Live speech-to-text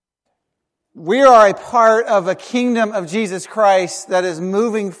We are a part of a kingdom of Jesus Christ that is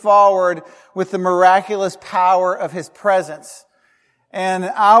moving forward with the miraculous power of His presence.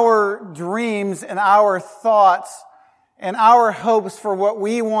 And our dreams and our thoughts and our hopes for what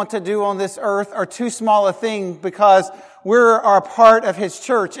we want to do on this earth are too small a thing because we're a part of His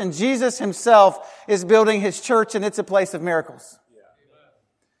church. And Jesus Himself is building His church, and it's a place of miracles.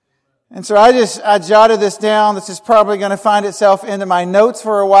 And so I jotted this down. This is probably going to find itself into my notes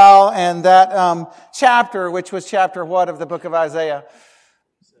for a while. And that chapter, which was chapter what of the book of Isaiah?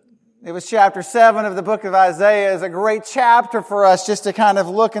 It was chapter 7 of the book of Isaiah. Is a great chapter for us just to kind of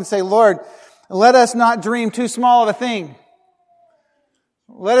look and say, Lord, let us not dream too small of a thing.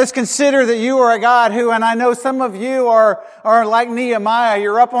 Let us consider that you are a God who, and I know some of you are like Nehemiah.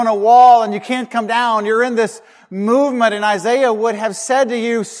 You're up on a wall and you can't come down. You're in this movement, and Isaiah would have said to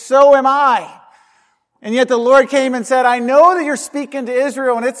you, so am I. And yet the Lord came and said, I know that you're speaking to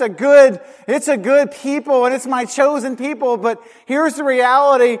Israel, and it's a good people, and it's my chosen people, but here's the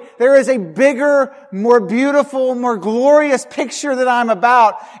reality. There is a bigger, more beautiful, more glorious picture that I'm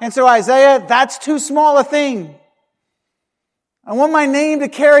about. And so Isaiah, that's too small a thing. I want my name to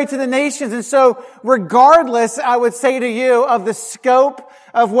carry to the nations. And so regardless, I would say to you, of the scope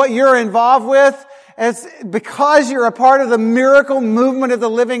of what you're involved with, because you're a part of the miracle movement of the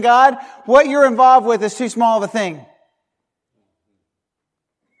living God, what you're involved with is too small of a thing.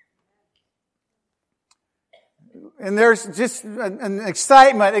 And there's just an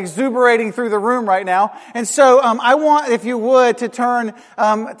excitement exuberating through the room right now. And so I want, if you would, to turn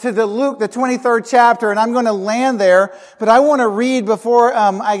to the Luke, the 23rd chapter, and I'm going to land there. But I want to read before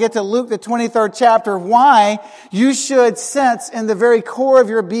I get to Luke, the 23rd chapter, why you should sense in the very core of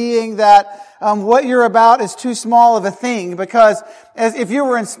your being that what you're about is too small of a thing. Because as if you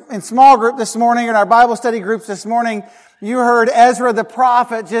were in small group this morning, in our Bible study groups this morning, you heard Ezra the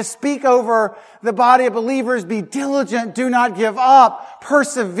prophet just speak over the body of believers. Be diligent. Do not give up.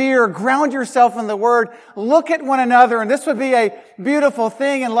 Persevere. Ground yourself in the Word. Look at one another. And this would be a beautiful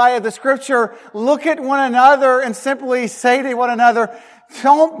thing in light of the Scripture. Look at one another and simply say to one another,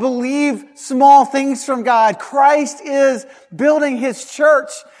 don't believe small things from God. Christ is building His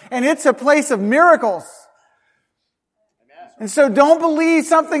church, and it's a place of miracles. And so don't believe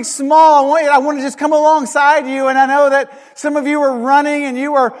something small. I want to just come alongside you. And I know that some of you are running and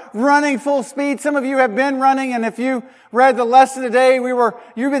you are running full speed. Some of you have been running. And if you read the lesson today,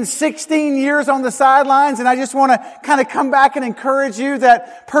 you've been 16 years on the sidelines. And I just want to kind of come back and encourage you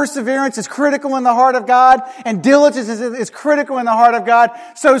that perseverance is critical in the heart of God, and diligence is critical in the heart of God.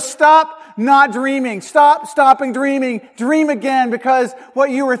 So stop not dreaming. Stop stopping dreaming. Dream again, because what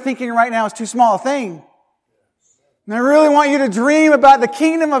you are thinking right now is too small a thing. And I really want you to dream about the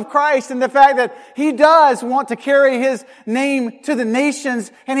kingdom of Christ and the fact that He does want to carry His name to the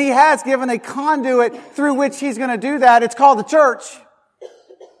nations, and He has given a conduit through which He's going to do that. It's called the church.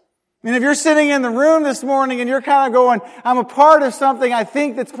 And if you're sitting in the room this morning and you're kind of going, I'm a part of something I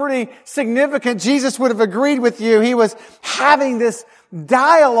think that's pretty significant, Jesus would have agreed with you. He was having this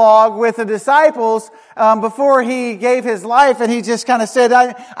dialogue with the disciples before He gave His life, and He just kind of said,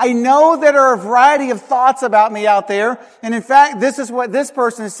 I know there are a variety of thoughts about me out there, and in fact this is what this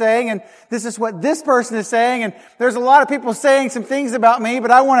person is saying, and this is what this person is saying, and there's a lot of people saying some things about me,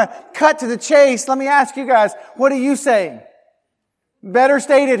 but I want to cut to the chase. Let me ask you guys, what are you saying? Better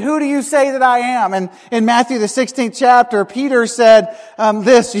stated, who do you say that I am? And in Matthew the 16th chapter, Peter said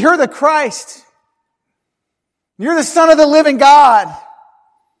this, you're the Christ. You're the Son of the living God.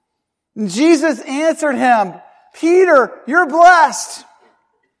 And Jesus answered him, Peter, you're blessed.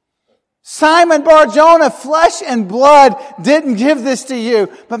 Simon Bar-Jonah, flesh and blood didn't give this to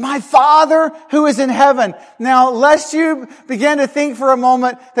you, but my Father who is in heaven. Now, lest you begin to think for a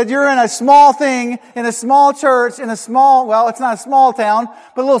moment that you're in a small thing, in a small church, in a small, well, it's not a small town,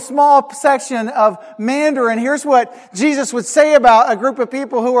 but a little small section of Mandarin. Here's what Jesus would say about a group of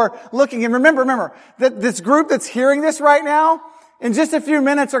people who are looking. And remember, that this group that's hearing this right now, in just a few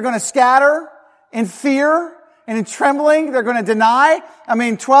minutes are going to scatter in fear and in trembling. They're going to deny.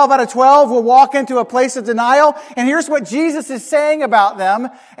 12 out of 12 will walk into a place of denial. And here's what Jesus is saying about them.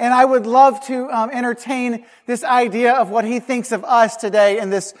 And I would love to entertain this idea of what He thinks of us today in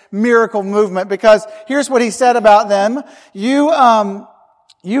this miracle movement. Because here's what He said about them. You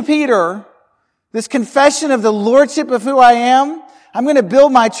Peter, this confession of the lordship of who I am, I'm going to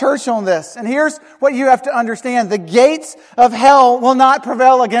build my church on this. And here's what you have to understand. The gates of hell will not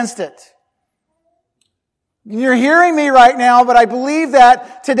prevail against it. You're hearing me right now, but I believe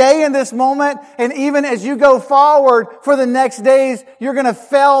that today in this moment, and even as you go forward for the next days, you're going to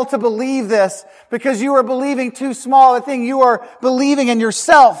fail to believe this because you are believing too small a thing. You are believing in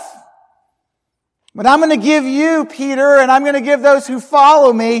yourself. But I'm going to give you, Peter, and I'm going to give those who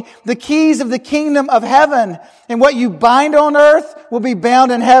follow me the keys of the kingdom of heaven. And what you bind on earth will be bound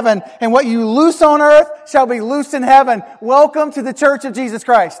in heaven. And what you loose on earth shall be loosed in heaven. Welcome to the Church of Jesus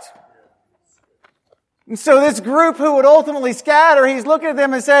Christ. And so this group who would ultimately scatter, he's looking at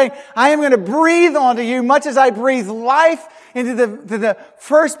them and saying, I am going to breathe onto you much as I breathe life into the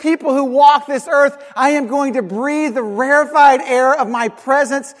first people who walk this earth. I am going to breathe the rarefied air of my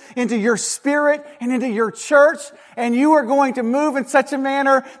presence into your spirit and into your church. And you are going to move in such a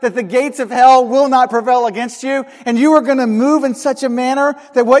manner that the gates of hell will not prevail against you. And you are going to move in such a manner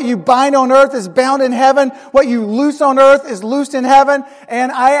that what you bind on earth is bound in heaven. What you loose on earth is loosed in heaven.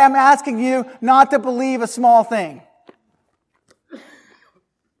 And I am asking you not to believe a small thing.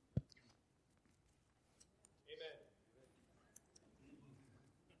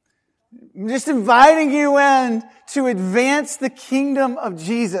 I'm just inviting you in to advance the kingdom of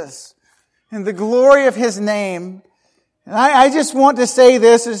Jesus and the glory of His name. And I just want to say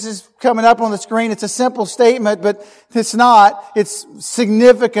this. This is coming up on the screen. It's a simple statement, but it's not. It's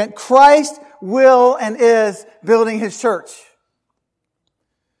significant. Christ will and is building His church.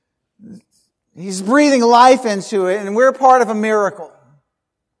 He's breathing life into it, and we're part of a miracle.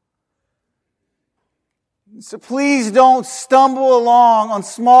 So please don't stumble along on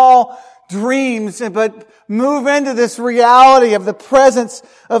small dreams, but move into this reality of the presence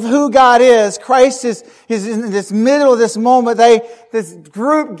of who God is. Christ is in this middle of this moment. This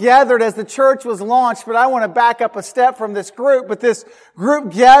group gathered as the church was launched, but I want to back up a step from this group. But this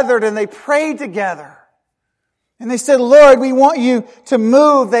group gathered and they prayed together. And they said, Lord, we want you to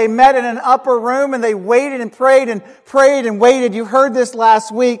move. They met in an upper room and they waited and prayed and prayed and waited. You heard this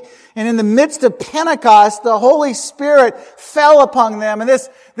last week. And in the midst of Pentecost, the Holy Spirit fell upon them. And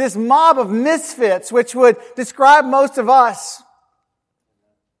this mob of misfits, which would describe most of us,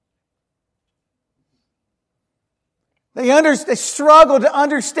 they struggled to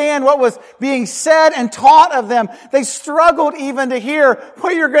understand what was being said and taught of them. They struggled even to hear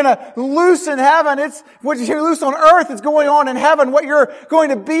what you're going to loose in heaven. It's what you loose on earth is going on in heaven. What you're going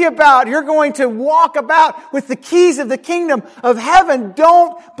to be about. You're going to walk about with the keys of the kingdom of heaven.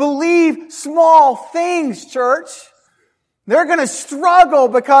 Don't believe small things, church. They're going to struggle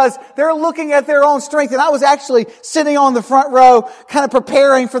because they're looking at their own strength. And I was actually sitting on the front row, kind of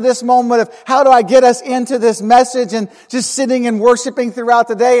preparing for this moment of how do I get us into this message, and just sitting and worshiping throughout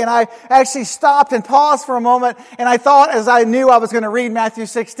the day. And I actually stopped and paused for a moment. And I thought, as I knew I was going to read Matthew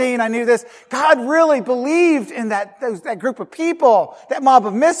 16, I knew this. God really believed in that group of people, that mob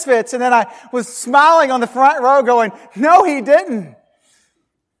of misfits. And then I was smiling on the front row going, no, He didn't.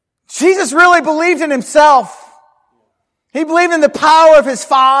 Jesus really believed in Himself. He believed in the power of His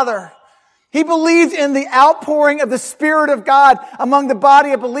Father. He believed in the outpouring of the Spirit of God among the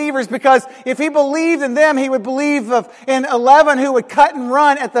body of believers, because if He believed in them, He would believe in 11 who would cut and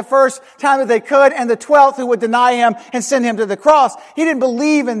run at the first time that they could, and the 12th who would deny Him and send Him to the cross. He didn't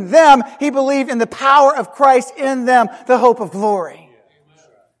believe in them. He believed in the power of Christ in them, the hope of glory.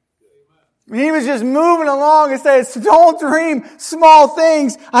 He was just moving along and saying, don't dream small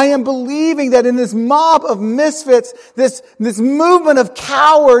things. I am believing that in this mob of misfits, this movement of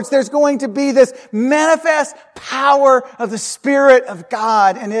cowards, there's going to be this manifest power of the Spirit of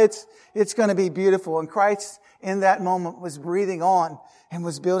God. And it's going to be beautiful. And Christ in that moment was breathing on and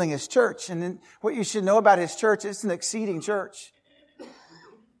was building His church. And then what you should know about His church, it's an exceeding church.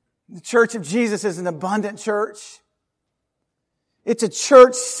 The church of Jesus is an abundant church. It's a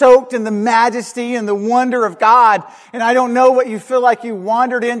church soaked in the majesty and the wonder of God. And I don't know what you feel like you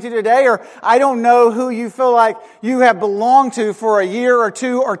wandered into today, or I don't know who you feel like you have belonged to for a year or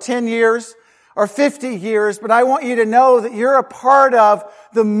 2 or 10 years or 50 years, but I want you to know that you're a part of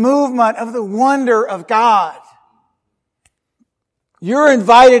the movement of the wonder of God. You're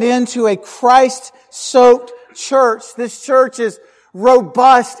invited into a Christ-soaked church. This church is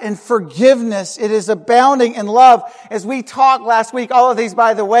robust in forgiveness. It is abounding in love. As we talked last week, all of these,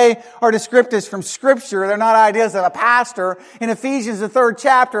 by the way, are descriptives from Scripture. They're not ideas of a pastor. In Ephesians, the 3rd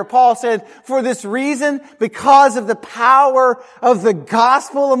chapter, Paul said, for this reason, because of the power of the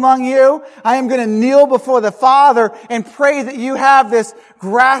gospel among you, I am going to kneel before the Father and pray that you have this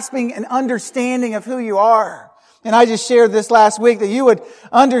grasping and understanding of who you are. And I just shared this last week, that you would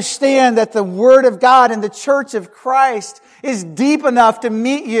understand that the Word of God and the Church of Christ is deep enough to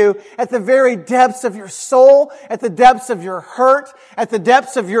meet you at the very depths of your soul, at the depths of your hurt, at the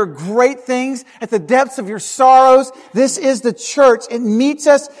depths of your great things, at the depths of your sorrows. This is the church. It meets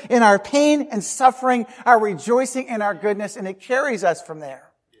us in our pain and suffering, our rejoicing and our goodness, and it carries us from there.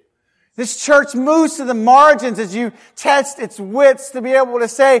 This church moves to the margins as you test its wits to be able to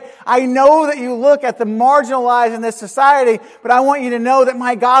say, I know that you look at the marginalized in this society, but I want you to know that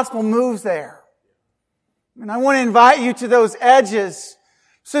my gospel moves there. And I want to invite you to those edges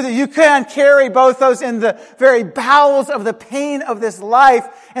so that you can carry both those in the very bowels of the pain of this life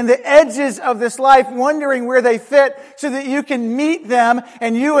and the edges of this life, wondering where they fit, so that you can meet them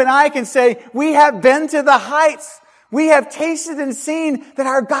and you and I can say, we have been to the heights. We have tasted and seen that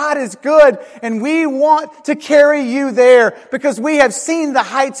our God is good, and we want to carry you there because we have seen the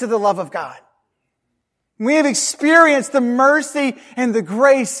heights of the love of God. We have experienced the mercy and the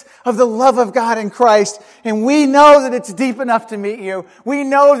grace of the love of God in Christ, and we know that it's deep enough to meet you. We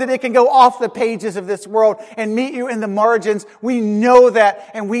know that it can go off the pages of this world and meet you in the margins. We know that,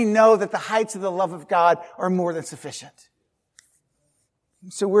 and we know that the heights of the love of God are more than sufficient.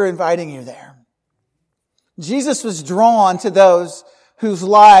 So we're inviting you there. Jesus was drawn to those whose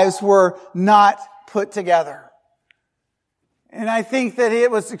lives were not put together. And I think that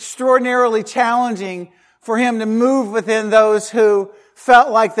it was extraordinarily challenging for him to move within those who felt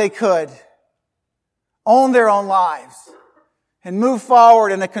like they could own their own lives and move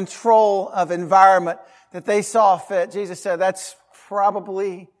forward in a control of environment that they saw fit. Jesus said, that's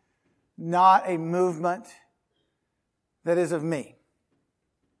probably not a movement that is of me.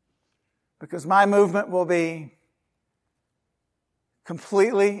 Because my movement will be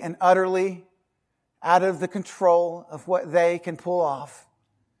completely and utterly out of the control of what they can pull off.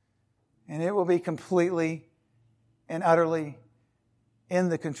 And it will be completely and utterly in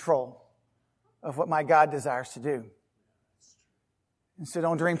the control of what my God desires to do. And so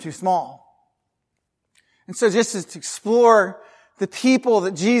don't dream too small. And so just to explore the people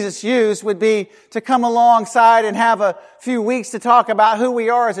that Jesus used would be to come alongside and have a few weeks to talk about who we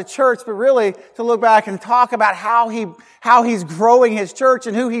are as a church, but really to look back and talk about how he's growing his church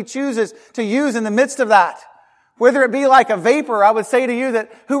and who he chooses to use in the midst of that. Whether it be like a vapor, I would say to you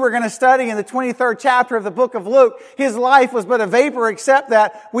that who we're going to study in the 23rd chapter of the book of Luke, his life was but a vapor, except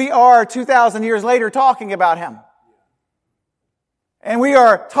that we are 2,000 years later talking about him. And we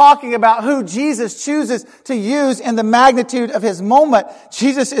are talking about who Jesus chooses to use in the magnitude of his moment.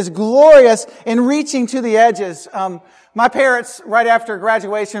 Jesus is glorious in reaching to the edges. My parents, right after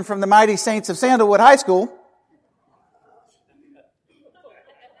graduation from the Mighty Saints of Sandalwood High School,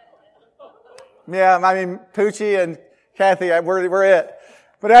 yeah, I mean, Poochie and Kathy, we're it.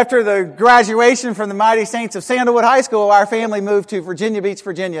 But after the graduation from the Mighty Saints of Sandalwood High School, our family moved to Virginia Beach,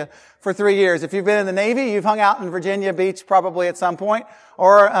 Virginia for 3 years. If you've been in the Navy, you've hung out in Virginia Beach probably at some point,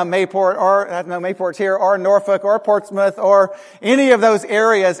 or Mayport, or, no, Mayport's here, or Norfolk, or Portsmouth, or any of those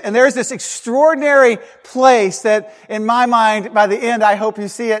areas. And there's this extraordinary place that, in my mind, by the end, I hope you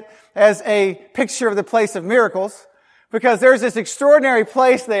see it as a picture of the place of miracles. Because there's this extraordinary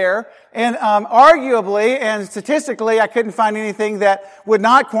place there, and arguably and statistically, I couldn't find anything that would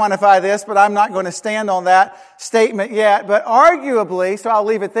not quantify this, but I'm not going to stand on that statement yet. But arguably, so I'll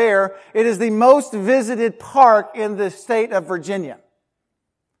leave it there, it is the most visited park in the state of Virginia.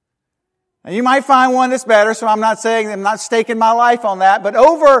 Now, you might find one that's better, so I'm not staking my life on that, but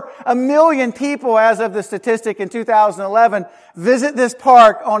over 1 million people, as of the statistic in 2011, visit this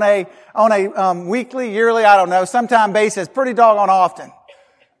park on a weekly, yearly, I don't know, sometime basis, pretty doggone often.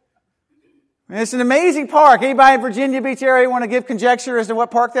 And it's an amazing park. Anybody in Virginia Beach area want to give conjecture as to what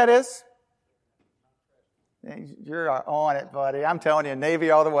park that is? You're on it, buddy. I'm telling you,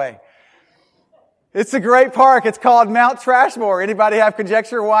 Navy all the way. It's a great park. It's called Mount Trashmore. Anybody have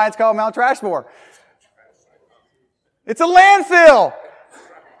conjecture why it's called Mount Trashmore? It's a landfill.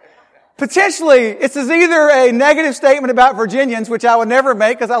 Potentially, it's either a negative statement about Virginians, which I would never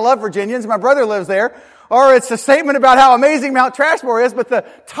make because I love Virginians. My brother lives there. Or it's a statement about how amazing Mount Trashmore is, but the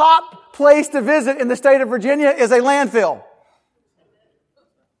top place to visit in the state of Virginia is a landfill.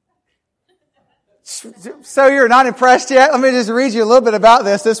 So you're not impressed yet? Let me just read you a little bit about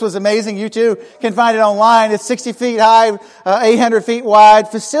this. This was amazing. You too can find it online. It's 60 feet high, 800 feet wide.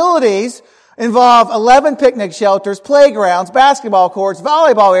 Facilities involve 11 picnic shelters, playgrounds, basketball courts,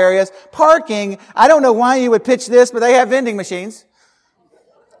 volleyball areas, parking. I don't know why you would pitch this, but they have vending machines.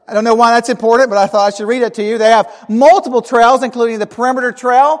 I don't know why that's important, but I thought I should read it to you. They have multiple trails, including the perimeter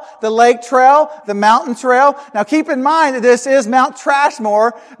trail, the lake trail, the mountain trail. Now keep in mind that this is Mount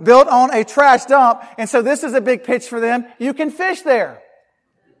Trashmore, built on a trash dump, and so this is a big pitch for them. You can fish there.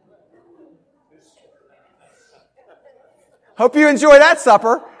 Hope you enjoy that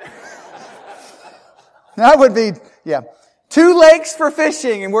supper. That would be, yeah. 2 lakes for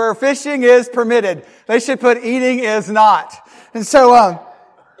fishing, and where fishing is permitted. They should put eating is not. And so,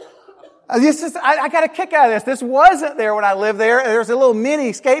 I got a kick out of this. This wasn't there when I lived there. There's a little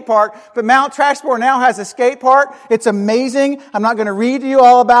mini skate park, but Mount Trashmore now has a skate park. It's amazing. I'm not going to read to you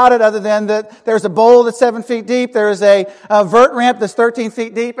all about it other than that there's a bowl that's 7 feet deep. There's a vert ramp that's 13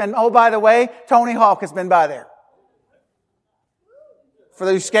 feet deep. And oh, by the way, Tony Hawk has been by there. For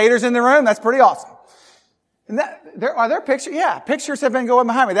those skaters in the room, that's pretty awesome. And are there pictures? Yeah, pictures have been going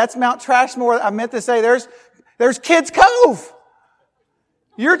behind me. That's Mount Trashmore. I meant to say there's Kids Cove.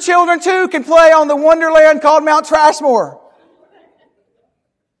 Your children too can play on the wonderland called Mount Trashmore.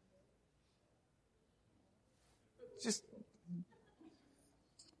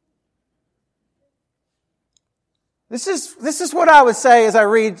 This is what I would say as I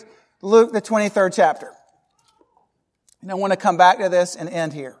read Luke, the 23rd chapter. And I want to come back to this and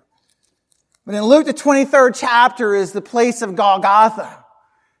end here. But in Luke, the 23rd chapter is the place of Golgotha.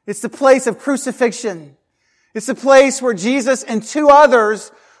 It's the place of crucifixion. It's the place where Jesus and 2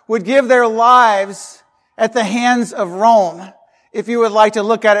 others would give their lives at the hands of Rome. If you would like to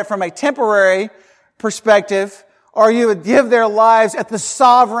look at it from a temporary perspective, or you would give their lives at the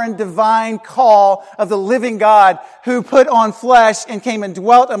sovereign divine call of the living God who put on flesh and came and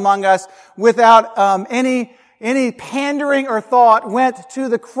dwelt among us without any pandering or thought, went to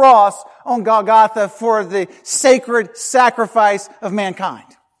the cross on Golgotha for the sacred sacrifice of mankind.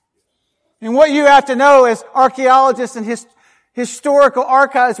 And what you have to know as archaeologists and historical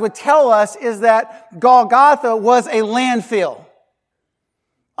archives would tell us is that Golgotha was a landfill.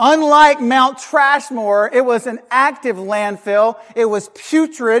 Unlike Mount Trashmore, it was an active landfill. It was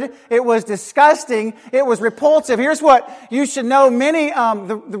putrid. It was disgusting. It was repulsive. Here's what you should know.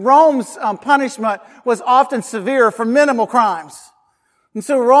 The Rome's punishment was often severe for minimal crimes. And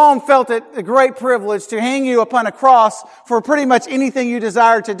so Rome felt it a great privilege to hang you upon a cross for pretty much anything you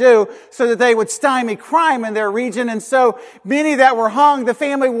desired to do so that they would stymie crime in their region. And so many that were hung, the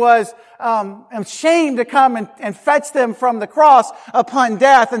family was ashamed to come and fetch them from the cross upon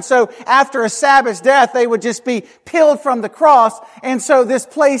death. And so after a Sabbath's death, they would just be peeled from the cross. And so this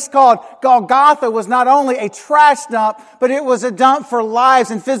place called Golgotha was not only a trash dump, but it was a dump for lives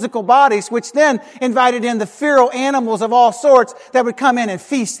and physical bodies, which then invited in the feral animals of all sorts that would come in and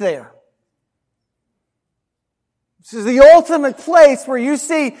feast there. This is the ultimate place where you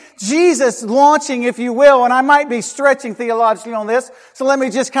see Jesus launching, if you will, and I might be stretching theologically on this, so let me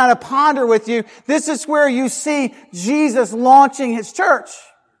just kind of ponder with you. This is where you see Jesus launching His church.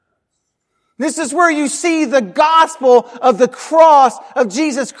 This is where you see the gospel of the cross of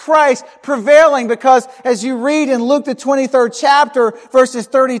Jesus Christ prevailing, because as you read in Luke the 23rd chapter, verses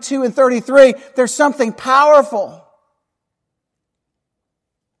 32 and 33, there's something powerful.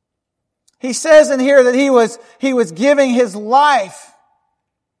 He says in here that he was giving His life.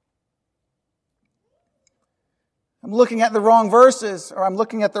 I'm looking at the wrong verses, or I'm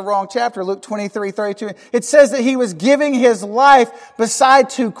looking at the wrong chapter, Luke 23:32. It says that He was giving His life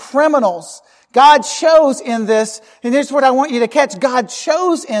beside 2 criminals. God chose in this, and here's what I want you to catch. God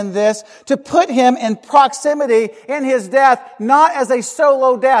chose in this to put Him in proximity in His death, not as a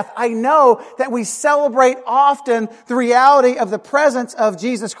solo death. I know that we celebrate often the reality of the presence of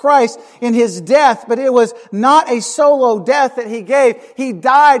Jesus Christ in His death, but it was not a solo death that He gave. He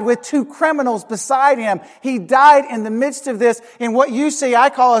died with 2 criminals beside Him. He died in the midst of this in what you see, I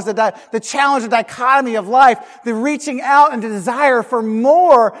call as the challenge, the dichotomy of life, the reaching out and the desire for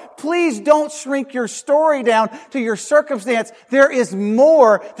more. Please don't shrink your story down to your circumstance. There is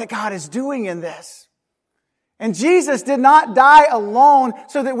more that God is doing in this. And Jesus did not die alone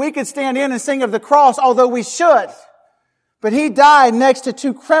so that we could stand in and sing of the cross, although we should. But He died next to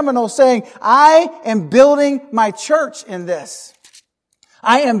 2 criminals saying, I am building my church in this.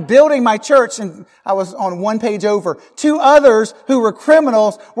 I am building my church. And I was on 1 page over. 2 others who were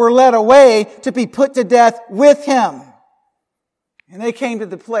criminals were led away to be put to death with Him. And they came to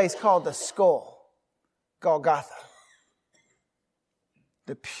the place called the skull, Golgotha.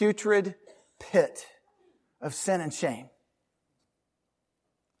 The putrid pit of sin and shame.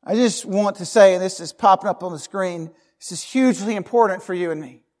 I just want to say, and this is popping up on the screen, this is hugely important for you and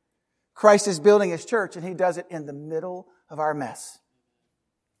me. Christ is building His church, and He does it in the middle of our mess.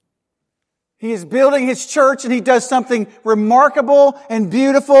 He is building His church, and He does something remarkable and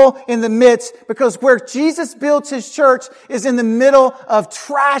beautiful in the midst, because where Jesus builds His church is in the middle of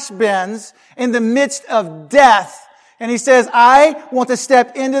trash bins, in the midst of death. And He says, I want to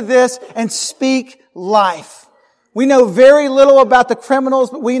step into this and speak life. We know very little about the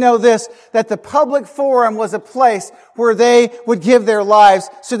criminals, but we know this, that the public forum was a place where they would give their lives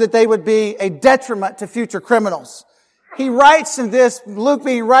so that they would be a detriment to future criminals. he writes in this, Luke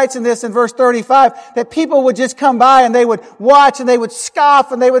writes in this in verse 35, that people would just come by and they would watch and they would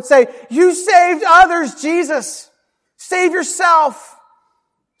scoff and they would say, "You saved others, Jesus. Save yourself.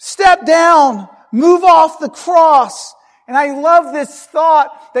 Step down. Move off the cross." And I love this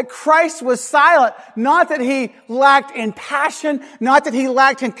thought that Christ was silent. Not that he lacked in passion, not that he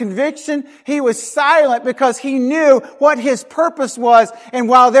lacked in conviction. He was silent because he knew what his purpose was. And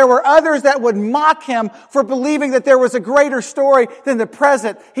while there were others that would mock him for believing that there was a greater story than the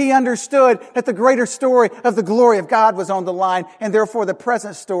present, he understood that the greater story of the glory of God was on the line. And therefore the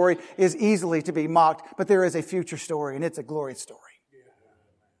present story is easily to be mocked. But there is a future story, and it's a glorious story.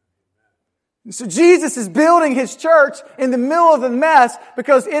 So Jesus is building His church in the middle of the mess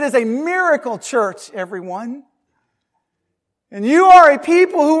because it is a miracle church, everyone. And you are a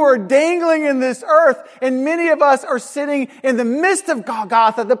people who are dangling in this earth, and many of us are sitting in the midst of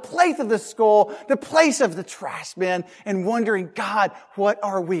Golgotha, the place of the skull, the place of the trash bin, and wondering, God, what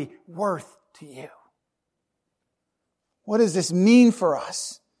are we worth to you? What does this mean for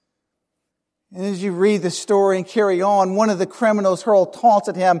us? And as you read the story and carry on, one of the criminals hurled taunts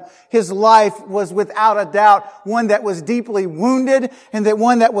at him. His life was without a doubt one that was deeply wounded and that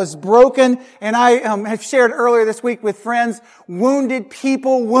one that was broken. And I have shared earlier this week with friends, wounded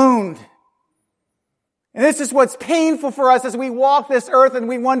people wound. And this is what's painful for us as we walk this earth and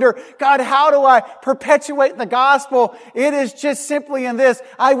we wonder, God, how do I perpetuate the gospel? It is just simply in this.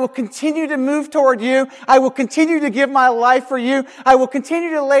 I will continue to move toward you. I will continue to give my life for you. I will continue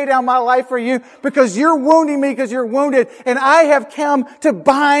to lay down my life for you because you're wounding me because you're wounded. And I have come to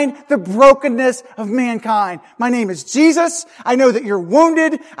bind the brokenness of mankind. My name is Jesus. I know that you're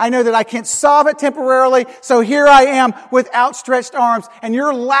wounded. I know that I can't solve it temporarily. So here I am with outstretched arms. And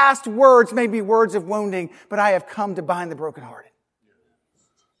your last words may be words of wounding. But I have come to bind the brokenhearted.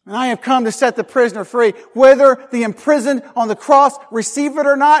 And I have come to set the prisoner free. Whether the imprisoned on the cross receive it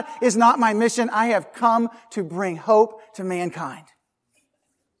or not is not my mission. I have come to bring hope to mankind.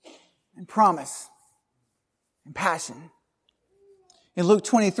 And promise. And passion. In Luke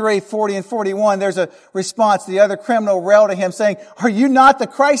 23, 40 and 41, there's a response. The other criminal railed at him saying, "Are you not the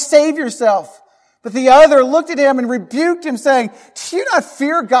Christ? Save yourself." But the other looked at him and rebuked him saying, "Do you not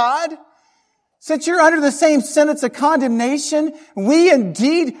fear God? Since you're under the same sentence of condemnation, we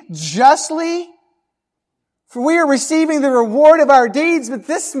indeed justly, for we are receiving the reward of our deeds, but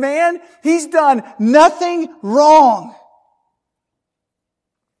this man, he's done nothing wrong."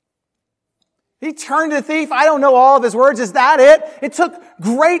 He turned to the thief. I don't know all of his words. Is that it? It took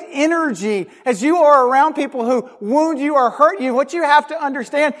great energy. As you are around people who wound you or hurt you, what you have to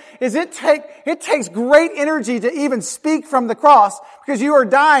understand is it takes great energy to even speak from the cross because you are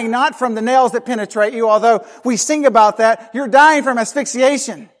dying not from the nails that penetrate you, although we sing about that. You're dying from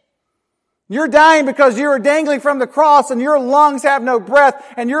asphyxiation. You're dying because you are dangling from the cross and your lungs have no breath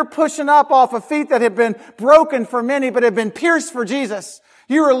and you're pushing up off of feet that have been broken for many but have been pierced for Jesus.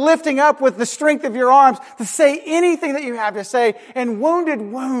 You are lifting up with the strength of your arms to say anything that you have to say, and wounded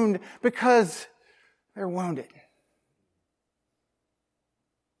wound because they're wounded.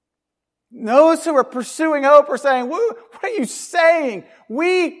 Those who are pursuing hope are saying, "What are you saying?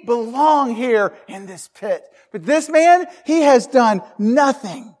 We belong here in this pit." But this man, he has done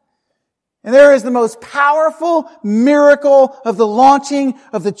nothing. And there is the most powerful miracle of the launching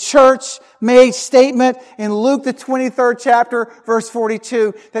of the church made statement in Luke the 23rd chapter, verse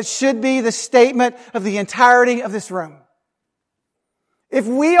 42, that should be the statement of the entirety of this room. If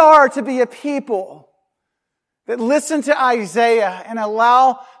we are to be a people that listen to Isaiah and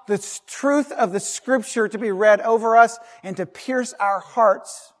allow the truth of the Scripture to be read over us and to pierce our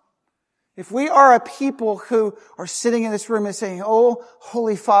hearts, if we are a people who are sitting in this room and saying, "Oh,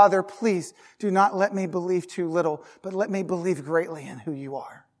 Holy Father, please do not let me believe too little, but let me believe greatly in who you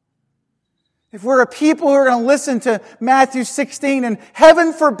are." If we're a people who are going to listen to Matthew 16 and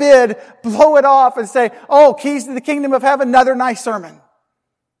heaven forbid, blow it off and say, "Oh, keys to the kingdom of heaven, another nice sermon."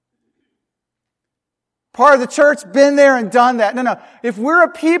 Part of the church, been there and done that. No. If we're a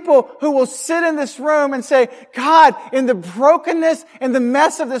people who will sit in this room and say, "God, in the brokenness and the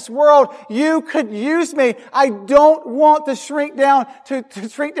mess of this world, you could use me. I don't want to shrink down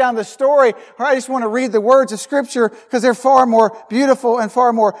the story, or I just want to read the words of Scripture because they're far more beautiful and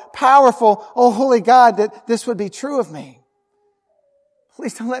far more powerful. Oh, holy God, that this would be true of me."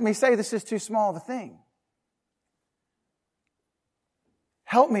 Please don't let me say this is too small of a thing.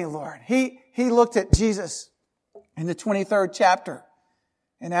 Help me, Lord. He looked at Jesus in the 23rd chapter.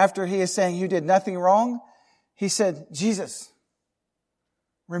 And after he is saying, "You did nothing wrong," he said, "Jesus,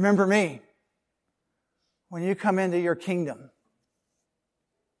 remember me when you come into your kingdom."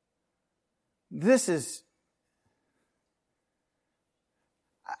 This is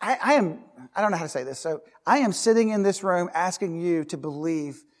I don't know how to say this. So I am sitting in this room asking you to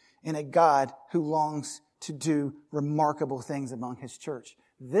believe in a God who longs to do remarkable things among His church.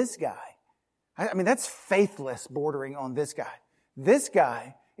 This guy, I mean, that's faithless bordering on this guy. This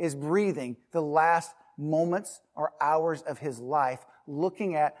guy is breathing the last moments or hours of his life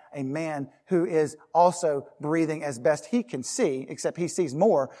looking at a man who is also breathing as best he can see, except he sees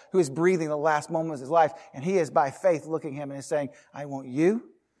more, who is breathing the last moments of his life. And he is by faith looking at him and is saying, I want you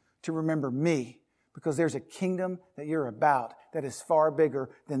to remember me, because there's a kingdom that you're about that is far bigger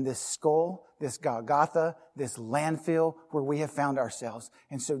than this skull, this Golgotha, this landfill where we have found ourselves.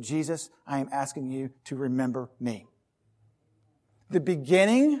 And so, Jesus, I am asking you to remember me. The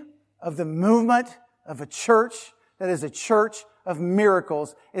beginning of the movement of a church that is a church of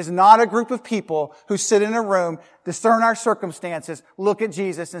miracles is not a group of people who sit in a room, discern our circumstances, look at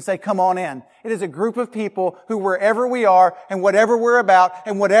Jesus and say, come on in. It is a group of people who, wherever we are and whatever we're about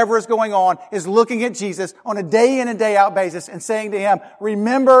and whatever is going on, is looking at Jesus on a day in and day out basis and saying to Him,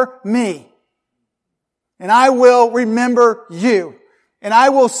 remember me. And I will remember you. And I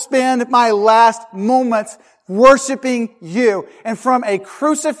will spend my last moments worshiping you. And from a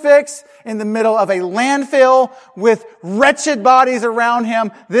crucifix in the middle of a landfill with wretched bodies around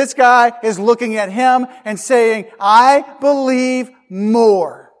him, this guy is looking at him and saying, I believe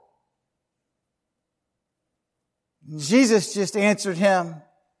more. Jesus just answered him,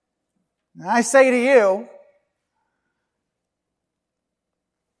 and I say to you,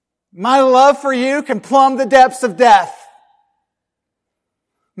 my love for you can plumb the depths of death.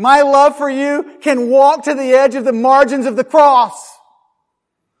 My love for you can walk to the edge of the margins of the cross.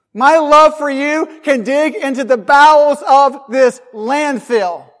 My love for you can dig into the bowels of this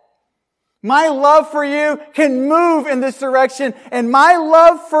landfill. My love for you can move in this direction, and my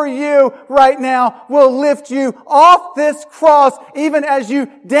love for you right now will lift you off this cross even as you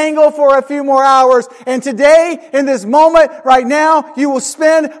dangle for a few more hours. And today, in this moment, right now, you will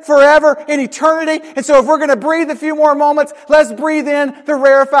spend forever in eternity. And so if we're going to breathe a few more moments, let's breathe in the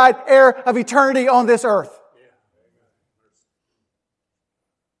rarefied air of eternity on this earth.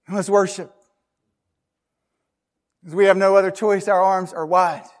 And let's worship. Because we have no other choice, our arms are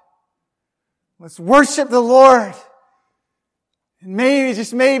wide. Let's worship the Lord. And maybe,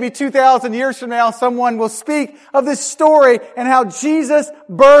 just maybe 2,000 years from now, someone will speak of this story and how Jesus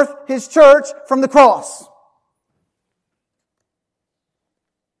birthed His church from the cross.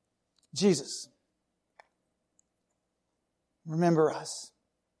 Jesus, remember us.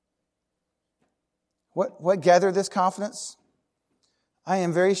 What gathered this confidence? I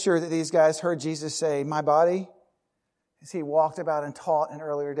am very sure that these guys heard Jesus say, my body, as He walked about and taught in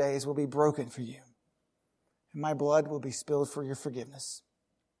earlier days, will be broken for you. And my blood will be spilled for your forgiveness.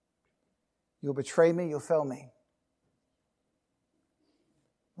 You'll betray me, you'll fail me.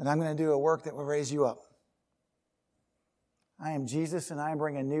 But I'm going to do a work that will raise you up. I am Jesus, and I am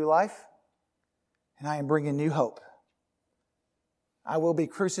bringing new life, and I am bringing new hope. I will be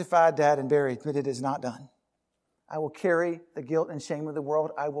crucified, dead, and buried, but it is not done. I will carry the guilt and shame of the world.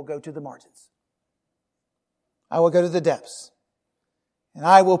 I will go to the margins. I will go to the depths, and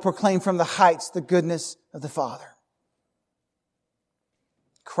I will proclaim from the heights the goodness of the Father.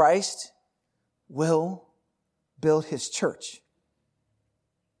 Christ will build His church,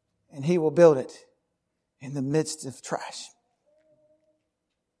 and He will build it in the midst of trash.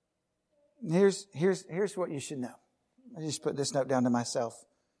 And here's what you should know. I just put this note down to myself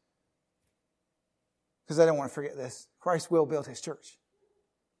because I don't want to forget this. Christ will build His church,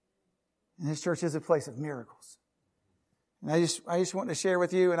 and His church is a place of miracles. And I just want to share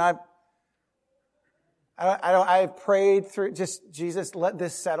with you, and I've prayed through, just, Jesus, let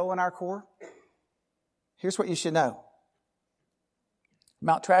this settle in our core. Here's what you should know.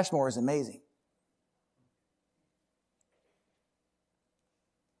 Mount Trashmore is amazing.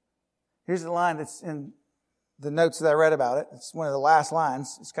 Here's the line that's in the notes that I read about it. It's one of the last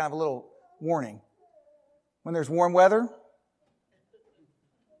lines. It's kind of a little warning. When there's warm weather,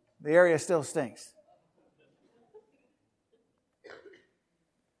 the area still stinks.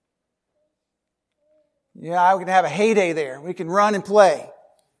 Yeah, we can have a heyday there. We can run and play.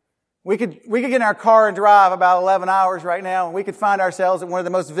 We could get in our car and drive about 11 hours right now, and we could find ourselves at one of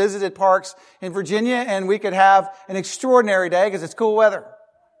the most visited parks in Virginia, and we could have an extraordinary day because it's cool weather.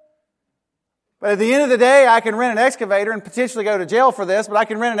 But at the end of the day, I can rent an excavator and potentially go to jail for this, but I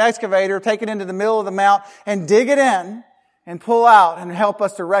can rent an excavator, take it into the middle of the mount, and dig it in and pull out and help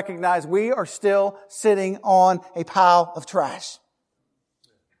us to recognize we are still sitting on a pile of trash.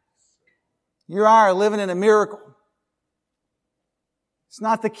 You are living in a miracle. It's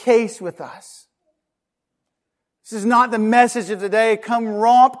not the case with us. This is not the message of the day. Come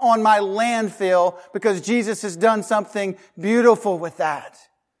romp on my landfill, because Jesus has done something beautiful with that.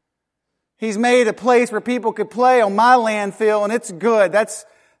 He's made a place where people could play on my landfill, and it's good. That's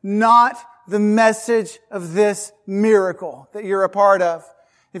not the message of this miracle that you're a part of.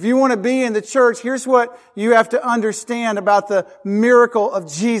 If you want to be in the church, here's what you have to understand about the miracle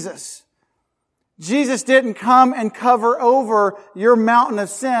of Jesus. Jesus didn't come and cover over your mountain of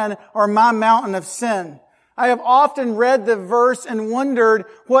sin or my mountain of sin. I have often read the verse and wondered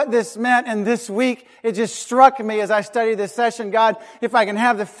what this meant, and this week it just struck me as I studied this session, God, if I can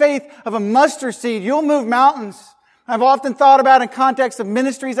have the faith of a mustard seed, you'll move mountains. I've often thought about it in context of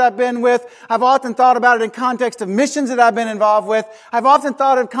ministries I've been with. I've often thought about it in context of missions that I've been involved with. I've often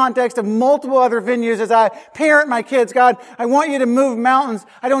thought in context of multiple other venues as I parent my kids. God, I want you to move mountains.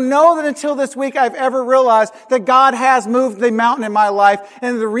 I don't know that until this week I've ever realized that God has moved the mountain in my life.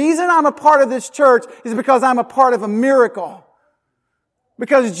 And the reason I'm a part of this church is because I'm a part of a miracle.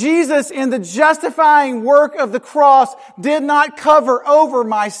 Because Jesus, in the justifying work of the cross, did not cover over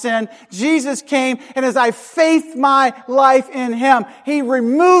my sin. Jesus came, and as I faithed my life in Him, He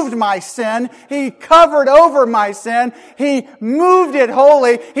removed my sin. He covered over my sin. He moved it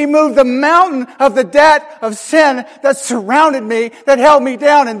wholly. He moved the mountain of the debt of sin that surrounded me, that held me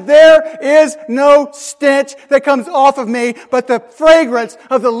down. And there is no stench that comes off of me but the fragrance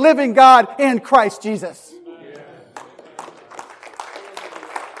of the living God in Christ Jesus.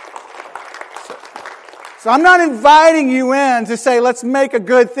 So I'm not inviting you in to say, let's make a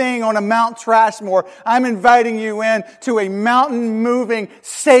good thing on a Mount Trashmore. I'm inviting you in to a mountain-moving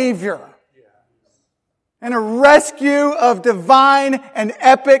Savior. And a rescue of divine and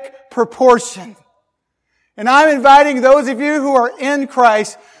epic proportion. And I'm inviting those of you who are in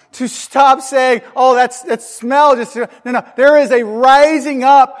Christ to stop saying, oh, that smell just... No. There is a rising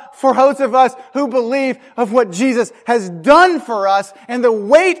up for those of us who believe of what Jesus has done for us and the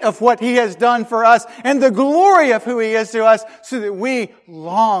weight of what He has done for us and the glory of who He is to us so that we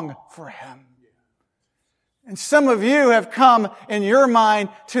long for Him. And some of you have come in your mind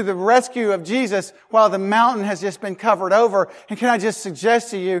to the rescue of Jesus while the mountain has just been covered over. And can I just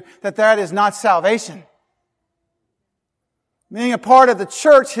suggest to you that that is not salvation? Being a part of the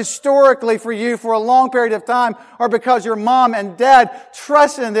church historically for you for a long period of time or because your mom and dad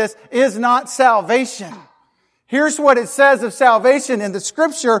trust in this is not salvation. Here's what it says of salvation in the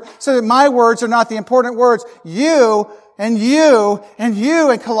Scripture so that my words are not the important words. You in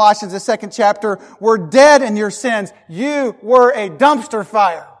Colossians, the 2nd chapter, were dead in your sins. You were a dumpster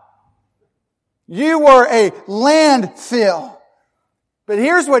fire. You were a landfill. But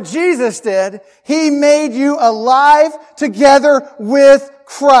here's what Jesus did. He made you alive together with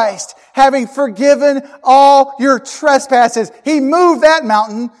Christ, having forgiven all your trespasses. He moved that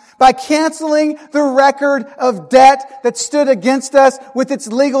mountain by canceling the record of debt that stood against us with its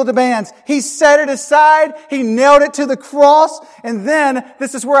legal demands. He set it aside. He nailed it to the cross. And then,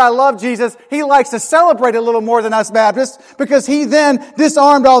 this is where I love Jesus, He likes to celebrate a little more than us Baptists because He then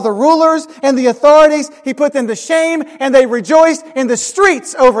disarmed all the rulers and the authorities. He put them to shame and they rejoiced in the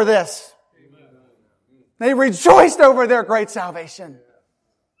streets over this. They rejoiced over their great salvation.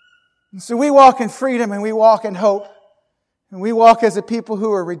 And so we walk in freedom and we walk in hope. And we walk as a people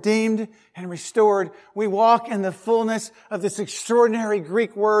who are redeemed and restored. We walk in the fullness of this extraordinary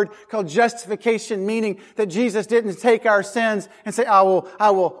Greek word called justification, meaning that Jesus didn't take our sins and say, I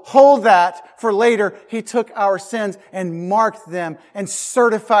will hold that for later. He took our sins and marked them and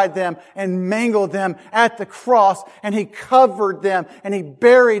certified them and mangled them at the cross. And He covered them and He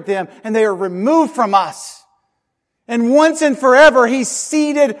buried them and they are removed from us. And once and forever, He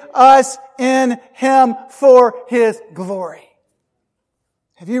seated us in Him for His glory.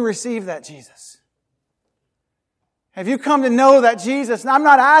 Have you received that Jesus? Have you come to know that Jesus? And I'm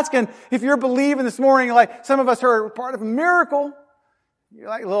not asking if you're believing this morning like some of us are part of a miracle. You're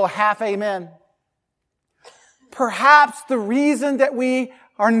like a little half amen. Perhaps the reason that we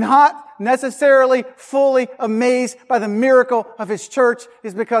are not necessarily fully amazed by the miracle of His church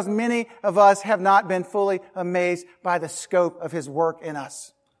is because many of us have not been fully amazed by the scope of His work in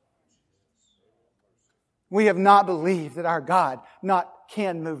us. We have not believed that our God not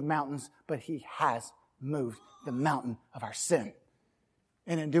can move mountains, but He has moved the mountain of our sin.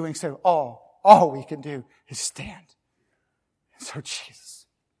 And in doing so, all we can do is stand. And so Jesus,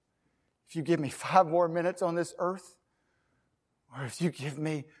 if you give me 5 more minutes on this earth, or if you give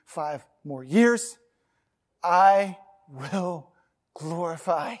me 5 more years, I will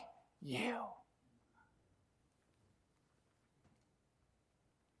glorify You.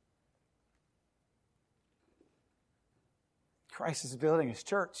 Christ is building His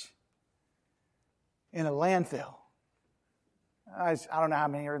church in a landfill I don't know how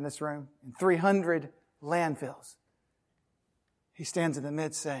many are in this room, in 300 landfills. He stands in the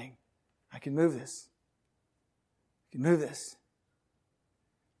midst saying, I can move this. I can move this.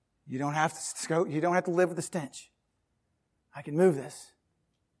 You don't have to live with the stench. I can move this.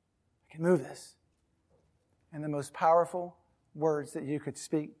 I can move this. And the most powerful words that you could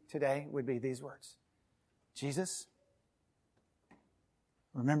speak today would be these words. Jesus,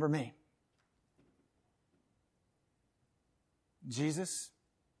 remember me. Jesus,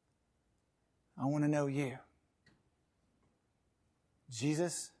 I want to know you.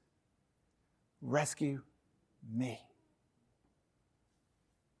 Jesus, rescue me.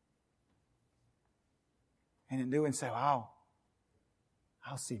 And in doing so, I'll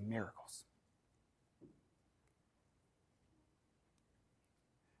see miracles.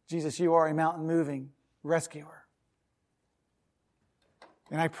 Jesus, you are a mountain-moving rescuer.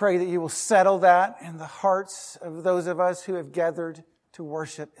 And I pray that you will settle that in the hearts of those of us who have gathered to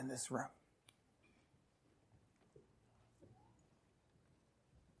worship in this room.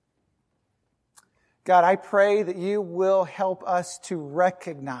 God, I pray that you will help us to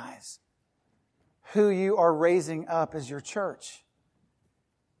recognize who you are raising up as your church.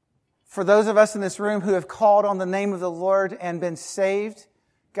 For those of us in this room who have called on the name of the Lord and been saved,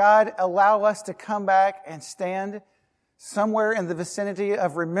 God, allow us to come back and stand somewhere in the vicinity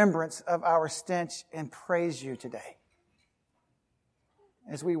of remembrance of our stench and praise you today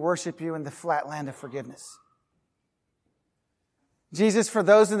as we worship you in the flat land of forgiveness. Jesus, for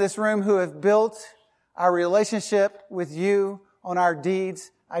those in this room who have built our relationship with you on our deeds,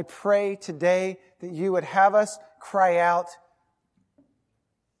 I pray today that you would have us cry out,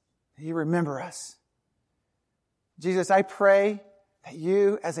 that you remember us. Jesus, I pray that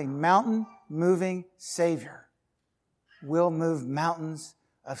you, as a mountain-moving Savior, will move mountains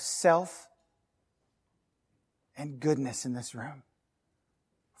of self and goodness in this room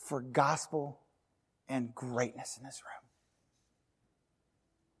for gospel and greatness in this room.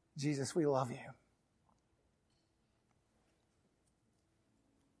 Jesus, we love you.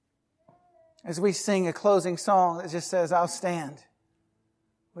 As we sing a closing song that just says, I'll stand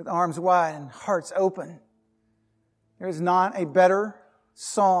with arms wide and hearts open, there is not a better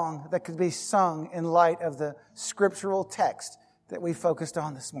song that could be sung in light of the scriptural text that we focused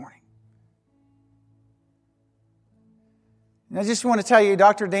on this morning. And I just want to tell you,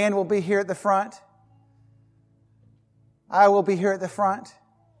 Dr. Dan will be here at the front. I will be here at the front.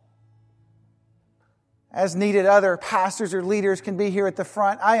 As needed, other pastors or leaders can be here at the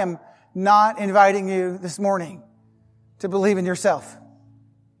front. I am not inviting you this morning to believe in yourself.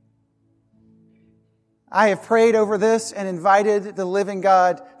 I have prayed over this and invited the living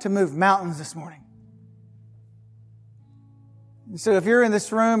God to move mountains this morning. And so if you're in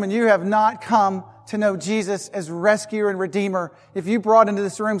this room and you have not come to know Jesus as rescuer and redeemer, if you brought into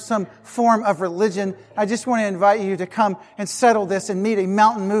this room some form of religion, I just want to invite you to come and settle this and meet a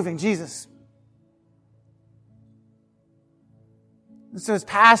mountain-moving Jesus. And so as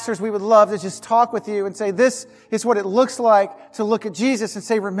pastors, we would love to just talk with you and say, this is what it looks like to look at Jesus and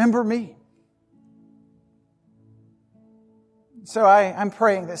say, remember me. So I'm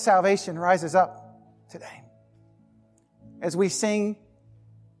praying that salvation rises up today. As we sing,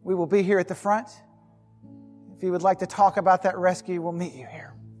 we will be here at the front. If you would like to talk about that rescue, we'll meet you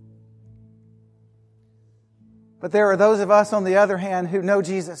here. But there are those of us, on the other hand, who know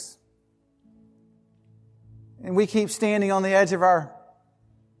Jesus. And we keep standing on the edge of our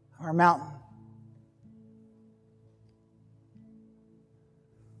mountain.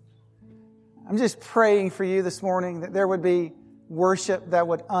 I'm just praying for you this morning that there would be worship that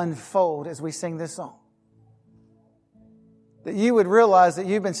would unfold as we sing this song. That you would realize that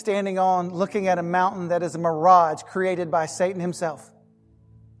you've been standing on, looking at a mountain that is a mirage created by Satan himself.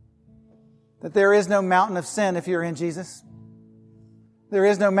 That there is no mountain of sin if you're in Jesus. There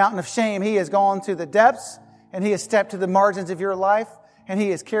is no mountain of shame. He has gone to the depths and He has stepped to the margins of your life and He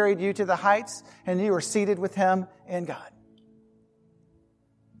has carried you to the heights and you are seated with Him in God.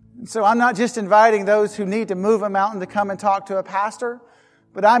 And so I'm not just inviting those who need to move a mountain to come and talk to a pastor,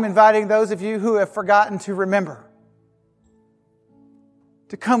 but I'm inviting those of you who have forgotten to remember.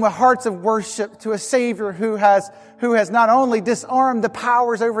 To come with hearts of worship to a Savior who has not only disarmed the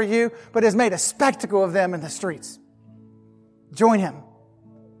powers over you, but has made a spectacle of them in the streets. Join Him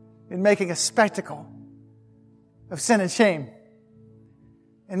in making a spectacle of sin and shame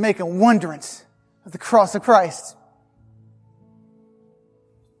and make a wondrance of the cross of Christ.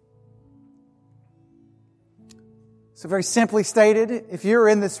 So very simply stated, if you're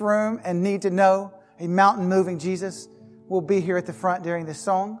in this room and need to know a mountain-moving Jesus, we'll be here at the front during this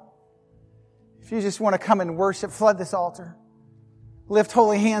song. If you just want to come and worship, flood this altar. Lift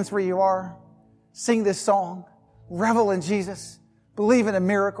holy hands where you are. Sing this song. Revel in Jesus. Believe in a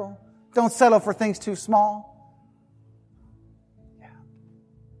miracle. Don't settle for things too small. Yeah.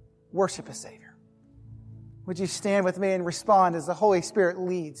 Worship a Savior. Would you stand with me and respond as the Holy Spirit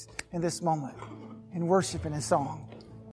leads in this moment in worship and in song?